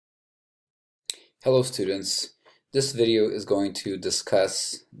Hello students, this video is going to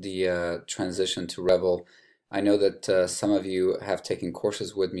discuss the transition to Revel. I know that some of you have taken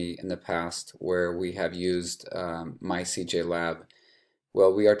courses with me in the past where we have used my CJ Lab.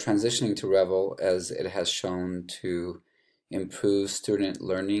 Well, we are transitioning to Revel as it has shown to improve student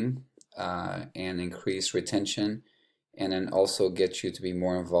learning and increase retention, and then also get you to be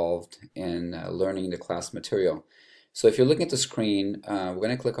more involved in learning the class material. So if you're looking at the screen, we're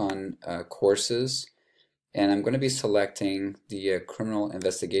going to click on courses, and I'm going to be selecting the criminal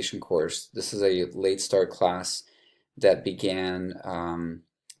investigation course. This is a late start class that began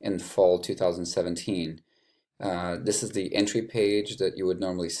in fall 2017. This is the entry page that you would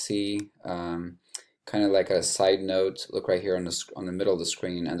normally see. Kind of like a side note, look right here on the middle of the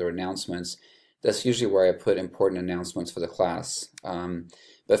screen under announcements. That's usually where I put important announcements for the class.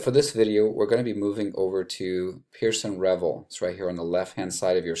 But for this video, we're going to be moving over to Pearson Revel. It's right here on the left-hand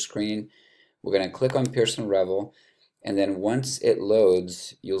side of your screen. We're going to click on Pearson Revel, and then once it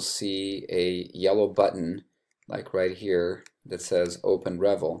loads, you'll see a yellow button, like right here, that says Open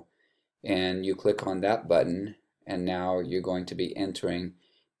Revel. And you click on that button, and now you're going to be entering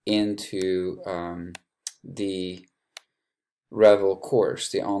into the Revel course,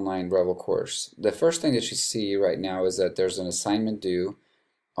 the online Revel course. The first thing that you see right now is that there's an assignment due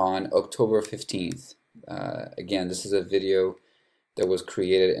on October 15th. Again, this is a video that was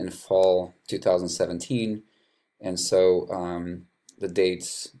created in fall 2017, and so the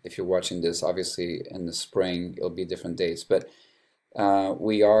dates, if you're watching this, obviously in the spring it'll be different dates, but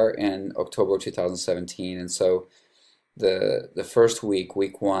we are in October 2017, and so the first week,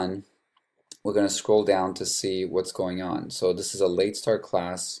 week 1, we're going to scroll down to see what's going on. So this is a late start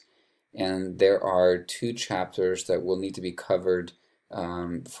class, and there are 2 chapters that will need to be covered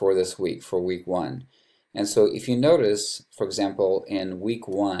for this week, for week 1. And so if you notice, for example, in week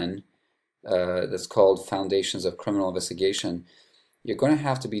 1, that's called Foundations of Criminal Investigation, you're going to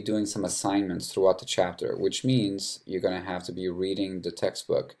have to be doing some assignments throughout the chapter, which means you're going to have to be reading the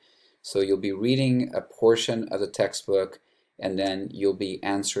textbook. So you'll be reading a portion of the textbook, and then you'll be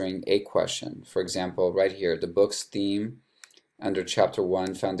answering a question. For example, right here, the book's theme under Chapter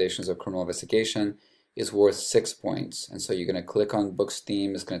 1, Foundations of Criminal Investigation, is worth 6 points. And so you're going to click on book's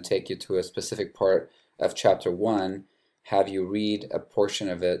theme. It's going to take you to a specific part of Chapter 1, have you read a portion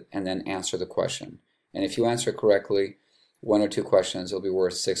of it, and then answer the question. And if you answer correctly, 1 or 2 questions, it'll be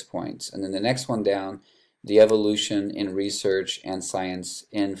worth 6 points. And then the next one down, the evolution in research and science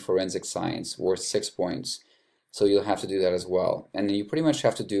in forensic science, worth 6 points. So you'll have to do that as well. And then you pretty much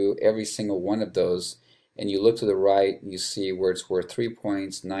have to do every single one of those. And you look to the right, you see where it's worth 3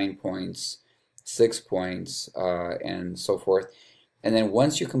 points, 9 points, 6 points, and so forth. And then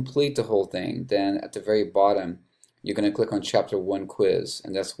once you complete the whole thing, then at the very bottom, you're going to click on Chapter 1 quiz,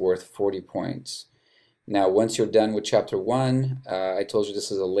 and that's worth 40 points. Now, once you're done with Chapter 1, I told you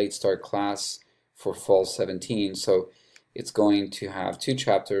this is a late start class for fall 17, so it's going to have 2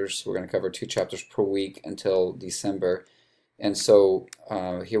 chapters. We're going to cover 2 chapters per week until December. And so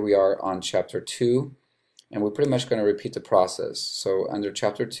here we are on Chapter 2, and we're pretty much going to repeat the process. So under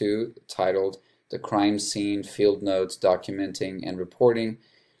Chapter 2, titled The Crime Scene, Field Notes, Documenting, and Reporting,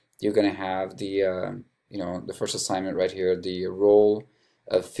 you're going to have the, the first assignment right here, the role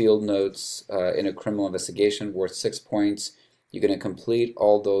of field notes in a criminal investigation, worth 6 points. You're going to complete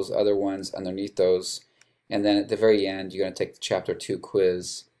all those other ones underneath those, and then at the very end you're going to take the Chapter 2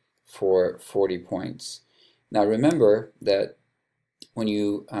 quiz for 40 points. Now remember that when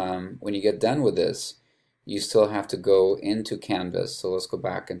you get done with this, you still have to go into Canvas. So let's go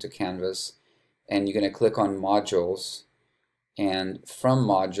back into Canvas, and you're going to click on Modules, and from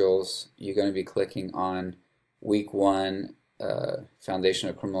Modules you're going to be clicking on Week 1 Foundation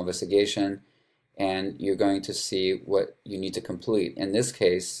of Criminal Investigation, and you're going to see what you need to complete. In this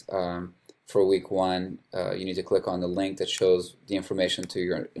case, for week 1, you need to click on the link that shows the information to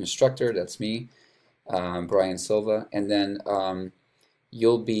your instructor, that's me, Brian Silva, and then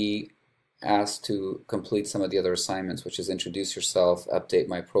you'll be asked to complete some of the other assignments, which is introduce yourself, update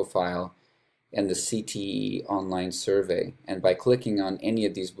my profile, and the CTE online survey. And by clicking on any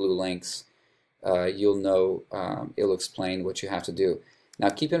of these blue links, you'll know, it'll explain what you have to do. Now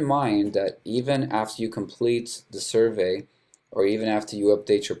keep in mind that even after you complete the survey, or even after you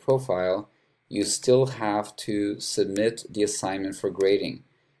update your profile, you still have to submit the assignment for grading.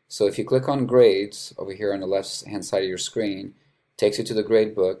 So if you click on grades over here on the left hand side of your screen, it takes you to the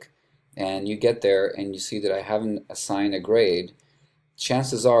grade book, and you get there and you see that I haven't assigned a grade,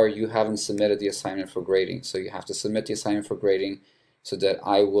 chances are you haven't submitted the assignment for grading. So you have to submit the assignment for grading so that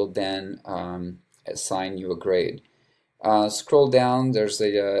I will then assign you a grade. Scroll down, there's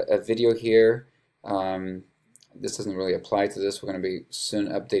a video here This doesn't really apply to this. We're going to be soon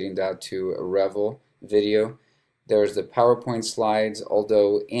updating that to a Revel video. There's the PowerPoint slides,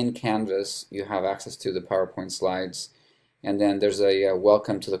 although in Canvas you have access to the PowerPoint slides. And then there's a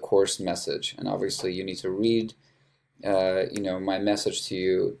welcome to the course message. And obviously you need to read my message to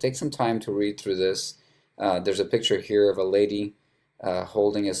you. Take some time to read through this. There's a picture here of a lady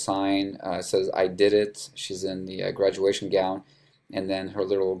holding a sign. It says, "I did it." She's in the graduation gown. And then her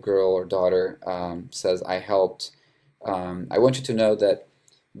little girl or daughter says, "I helped." I want you to know that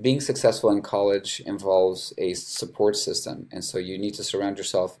being successful in college involves a support system, and so you need to surround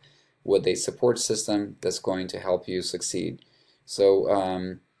yourself with a support system that's going to help you succeed. So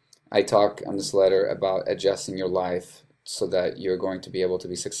I talk on this letter about adjusting your life so that you're going to be able to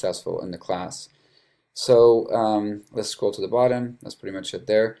be successful in the class. So let's scroll to the bottom. That's pretty much it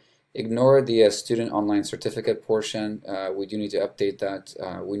there. Ignore the student online certificate portion. We do need to update that.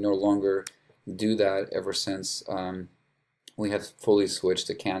 We no longer do that ever since we have fully switched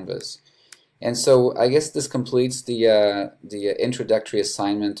to Canvas. And so I guess this completes the introductory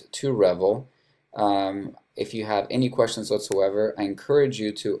assignment to Revel. If you have any questions whatsoever, I encourage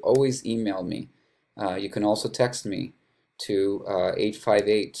you to always email me. You can also text me to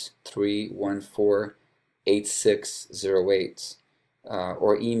 858-314-8608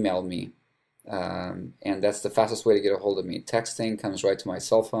 or email me. And that's the fastest way to get a hold of me. Texting comes right to my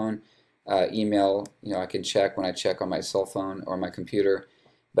cell phone. Email, I can check when I check on my cell phone or my computer.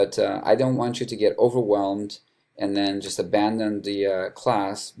 But I don't want you to get overwhelmed and then just abandon the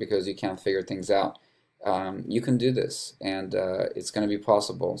class because you can't figure things out. You can do this, and it's going to be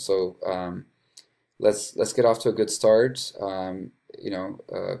possible. So let's get off to a good start.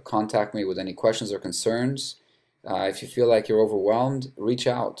 Contact me with any questions or concerns. If you feel like you're overwhelmed, reach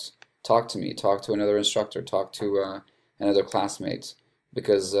out. Talk to me. Talk to another instructor. Talk to another classmate,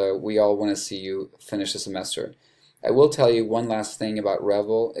 because we all want to see you finish the semester. I will tell you one last thing about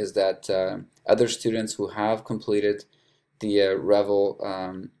Revel is that other students who have completed the Revel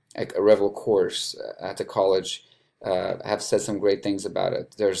course at the college have said some great things about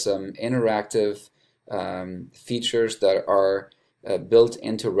it. There's some interactive features that are built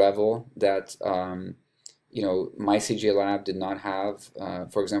into Revel that my CJ Lab did not have.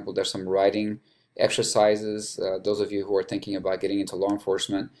 For example, there's some writing exercises. Those of you who are thinking about getting into law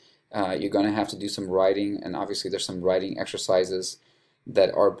enforcement, you're going to have to do some writing, and obviously there's some writing exercises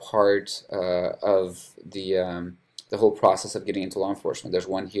that are part of the whole process of getting into law enforcement. There's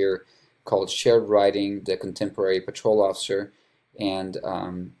one here called Shared Writing, the Contemporary Patrol Officer, and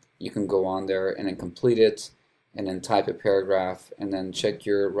you can go on there and then complete it, and then type a paragraph, and then check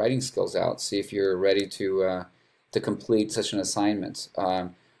your writing skills out. See if you're ready to complete such an assignment.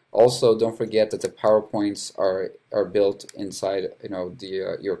 Also, don't forget that the PowerPoints are built inside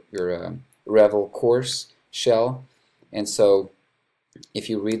your Revel course shell, and so if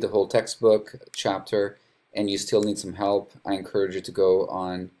you read the whole textbook chapter and you still need some help, I encourage you to go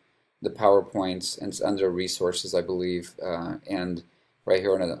on the PowerPoints, and it's under resources, I believe, and right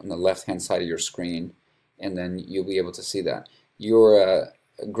here on the left-hand side of your screen, and then you'll be able to see that. Your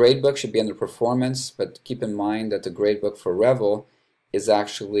gradebook should be under performance, but keep in mind that the gradebook for Revel is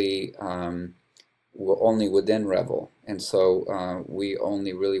actually only within Revel, and so we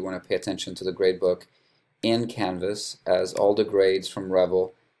only really want to pay attention to the gradebook in Canvas, as all the grades from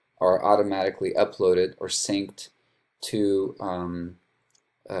Revel are automatically uploaded or synced to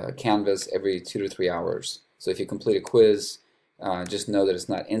Canvas every 2 to 3 hours. So if you complete a quiz, just know that it's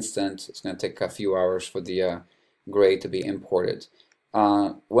not instant. It's going to take a few hours for the grade to be imported.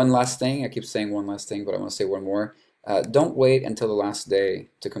 One last thing, I keep saying one last thing, but I want to say one more. Don't wait until the last day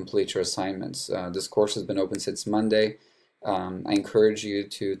to complete your assignments. This course has been open since Monday. I encourage you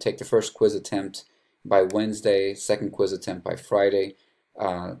to take the first quiz attempt by Wednesday, second quiz attempt by Friday.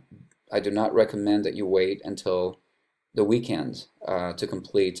 I do not recommend that you wait until the weekend to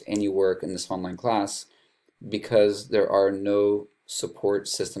complete any work in this online class, because there are no support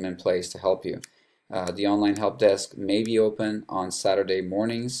system in place to help you. The online help desk may be open on Saturday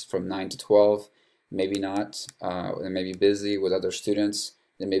mornings from 9 to 12. Maybe not. They may be busy with other students.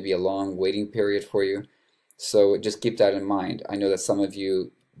 There may be a long waiting period for you. So just keep that in mind. I know that some of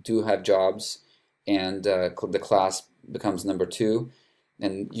you do have jobs, and the class becomes number 2,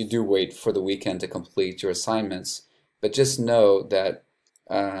 and you do wait for the weekend to complete your assignments. But just know that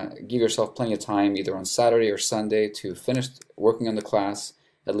give yourself plenty of time, either on Saturday or Sunday, to finish working on the class,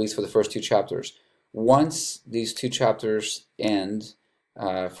 at least for the first 2 chapters. Once these 2 chapters end,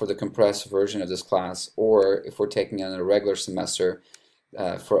 for the compressed version of this class, or if we're taking it in a regular semester,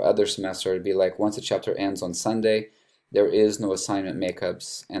 for other semester, it'd be like once a chapter ends on Sunday, there is no assignment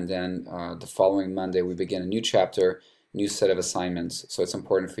makeups, and then the following Monday we begin a new chapter, new set of assignments. So it's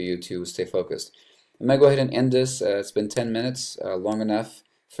important for you to stay focused. I'm going to go ahead and end this. It's been 10 minutes, long enough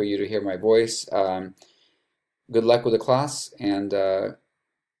for you to hear my voice. Good luck with the class, and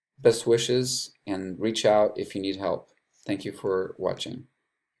best wishes, and reach out if you need help. Thank you for watching.